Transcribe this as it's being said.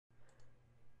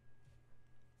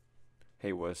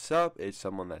Hey, what's up? It's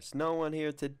someone that's no one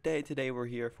here today. Today we're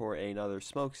here for another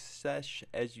smoke sesh.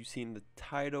 As you see in the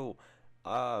title,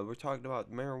 we're talking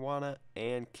about marijuana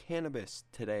and cannabis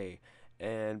today.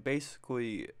 And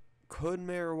basically, could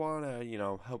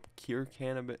marijuana, help cure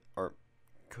cannabis, or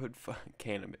could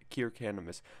cannabis cure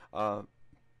cannabis?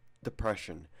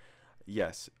 Depression.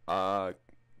 Yes.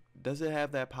 Does it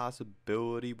have that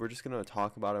possibility? We're just gonna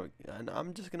talk about it, and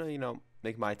I'm just gonna,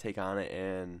 make my take on it,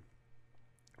 and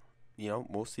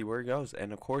we'll see where it goes.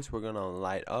 And of course, we're gonna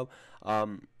light up.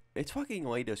 It's fucking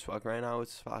late as fuck right now.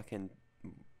 It's fucking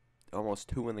almost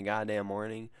 2 in the goddamn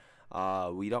morning.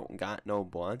 We don't got no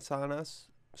blunts on us,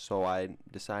 so I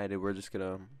decided we're just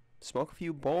gonna smoke a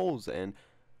few bowls. And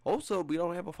also, we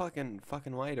don't have a fucking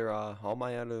lighter. All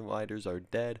my other lighters are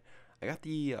dead. I got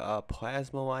the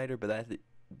plasma lighter, but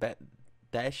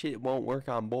that shit won't work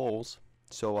on bowls.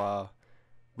 So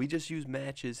we just use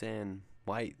matches and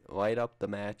light up the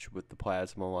match with the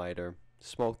plasma lighter,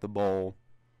 smoke the bowl,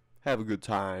 have a good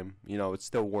time. It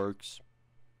still works,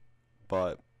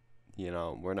 but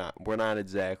we're not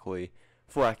exactly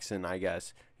flexing, I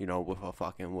guess, with a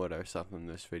fucking wood or something in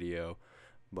this video.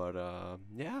 But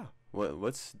yeah,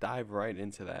 let's dive right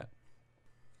into that.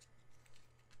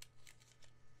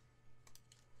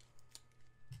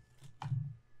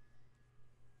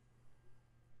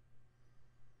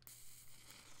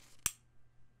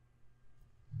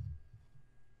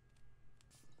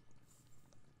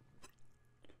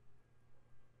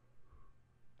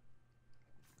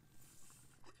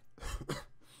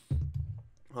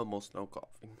 Almost no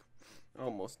coughing.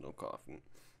 Almost no coughing.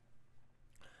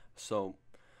 So,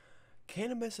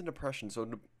 cannabis and depression.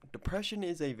 So, depression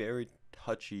is a very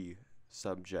touchy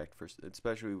subject,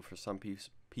 especially for some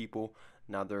people.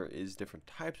 Now, there is different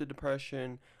types of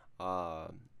depression.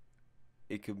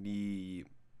 It could be,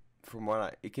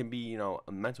 it can be,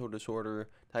 a mental disorder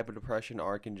type of depression,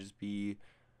 or it can just be,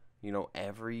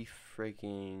 every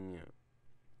freaking,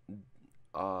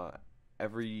 uh,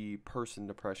 every person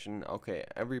depression. Okay,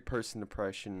 every person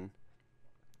depression.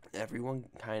 Everyone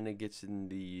kind of gets in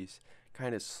these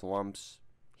kind of slumps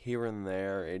here and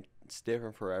there. It's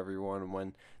different for everyone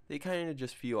when they kind of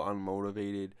just feel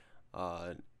unmotivated,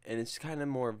 and it's kind of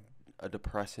more of a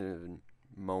depressive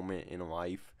moment in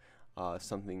life.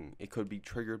 Something, it could be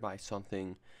triggered by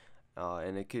something,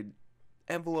 and it could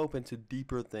envelope into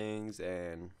deeper things,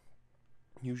 and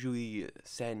usually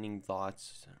saddening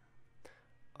thoughts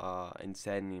and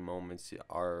saddening moments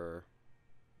are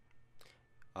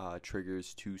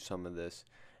triggers to some of this.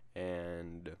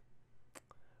 And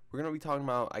we're going to be talking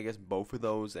about, I guess, both of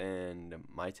those and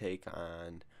my take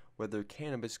on whether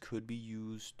cannabis could be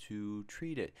used to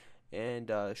treat it.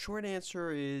 And short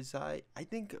answer is I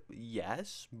think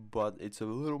yes, but it's a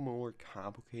little more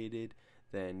complicated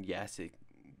than yes, it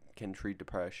can treat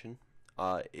depression.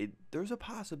 There's a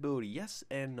possibility, yes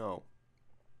and no.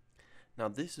 Now,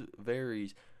 this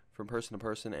varies from person to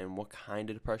person and what kind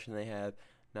of depression they have.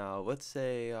 Now, let's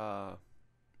say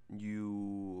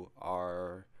you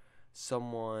are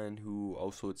someone who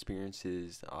also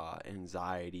experiences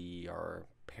anxiety or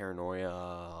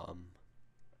paranoia,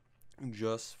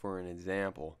 just for an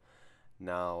example.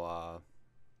 Now,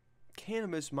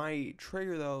 cannabis might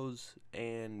trigger those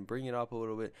and bring it up a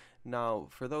little bit. Now,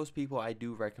 for those people, I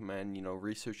do recommend,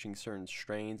 researching certain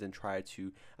strains and try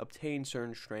to obtain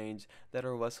certain strains that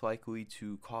are less likely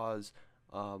to cause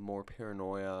more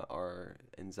paranoia or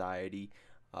anxiety.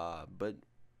 But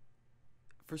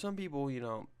for some people,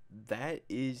 that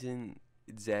isn't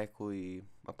exactly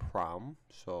a problem.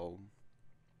 So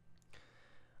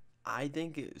I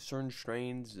think certain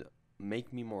strains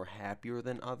make me more happier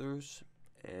than others,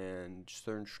 and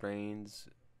certain strains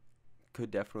could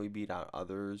definitely beat out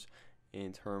others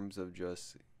in terms of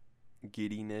just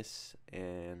giddiness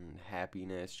and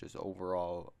happiness, just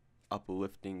overall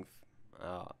uplifting,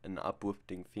 an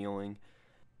uplifting feeling.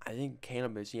 I think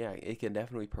cannabis, yeah, it can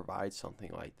definitely provide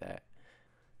something like that.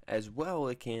 As well,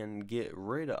 it can get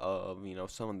rid of,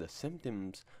 some of the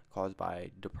symptoms caused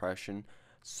by depression,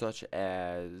 such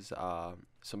as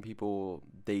some people,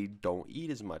 they don't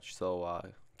eat as much. So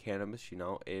cannabis,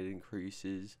 it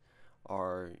increases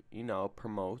or,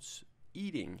 promotes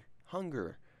eating,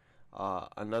 hunger.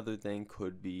 Another thing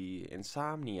could be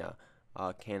insomnia.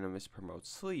 Cannabis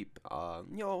promotes sleep. A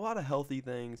lot of healthy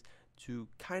things to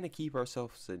kind of keep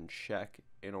ourselves in check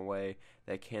in a way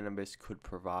that cannabis could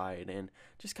provide. And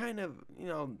just kind of,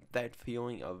 that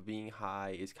feeling of being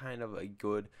high is kind of a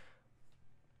good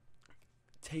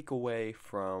takeaway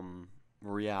from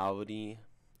reality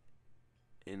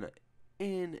in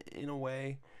a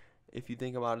way. If you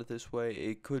think about it this way,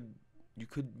 it could you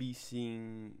could be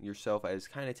seeing yourself as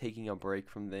kind of taking a break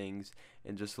from things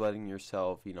and just letting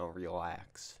yourself,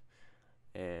 relax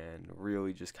and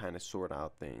really just kind of sort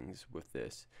out things with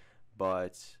this.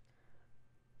 But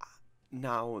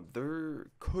now there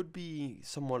could be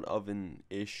somewhat of an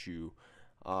issue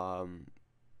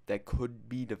that could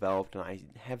be developed, and I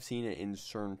have seen it in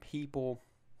certain people,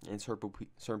 and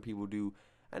certain people do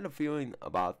end up feeling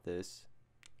about this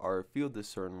or feel this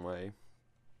certain way,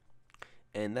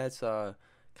 and that's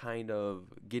kind of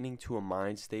getting to a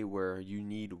mind state where you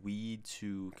need weed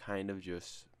to kind of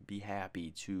just be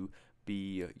happy, to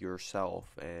be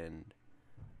yourself, and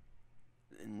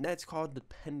that's called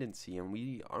dependency, and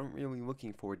we aren't really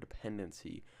looking for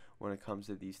dependency when it comes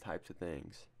to these types of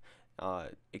things.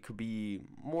 It could be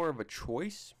more of a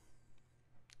choice,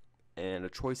 and a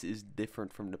choice is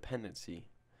different from dependency.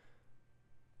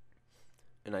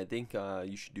 And I think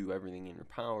you should do everything in your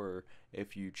power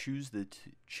if you choose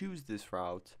this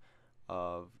route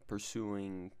of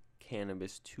pursuing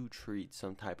cannabis to treat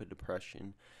some type of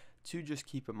depression, to just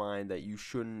keep in mind that you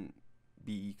shouldn't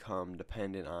become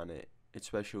dependent on it,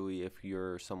 especially if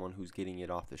you're someone who's getting it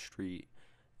off the street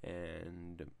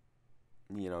and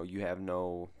you have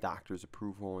no doctor's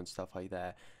approval and stuff like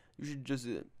that. You should just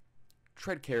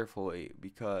tread carefully,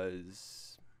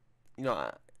 because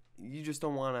you just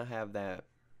don't want to have that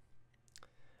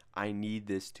I need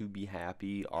this to be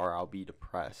happy or I'll be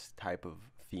depressed type of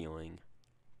feeling.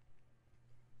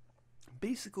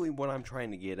 Basically, what I'm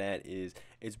trying to get at is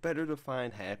it's better to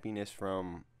find happiness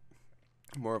from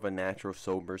more of a natural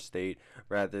sober state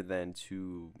rather than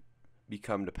to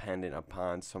become dependent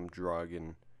upon some drug.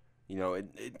 And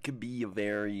it could be a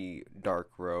very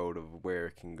dark road of where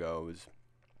it can go, is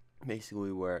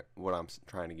basically what I'm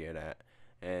trying to get at.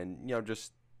 And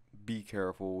just be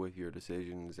careful with your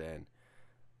decisions and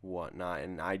whatnot.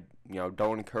 And I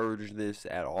don't encourage this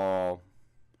at all,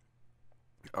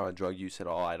 drug use at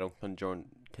all. I don't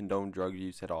condone drug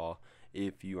use at all.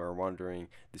 If you are wondering,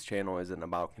 this channel isn't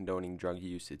about condoning drug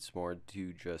use. It's more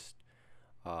to just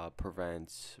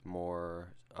prevent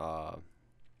more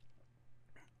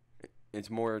it's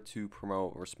more to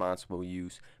promote responsible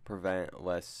use, prevent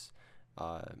less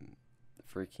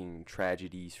freaking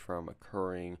tragedies from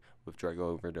occurring with drug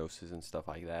overdoses and stuff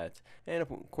like that, and of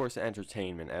course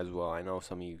entertainment as well. I know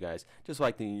some of you guys just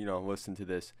like to listen to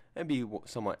this and be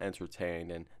somewhat entertained,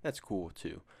 and that's cool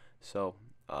too. So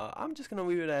I'm just gonna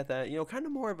leave it at that. Kind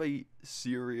of more of a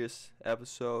serious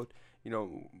episode.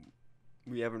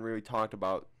 We haven't really talked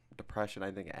about depression,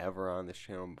 I think, ever on this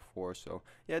channel before. So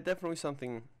yeah, definitely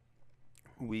something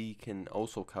we can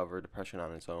also cover, depression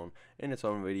on its own, in its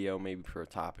own video, maybe for a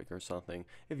topic or something,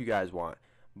 if you guys want.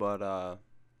 But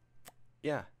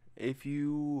yeah, if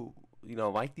you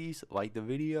like the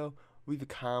video, leave a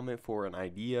comment for an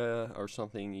idea or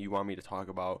something you want me to talk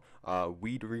about,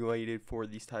 weed related, for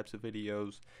these types of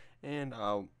videos, and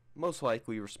I'll most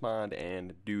likely respond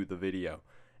and do the video.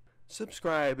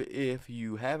 Subscribe if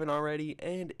you haven't already,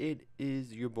 and it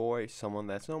is your boy, Someone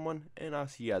That's No One, and I'll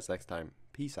see you guys next time.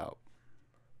 Peace out.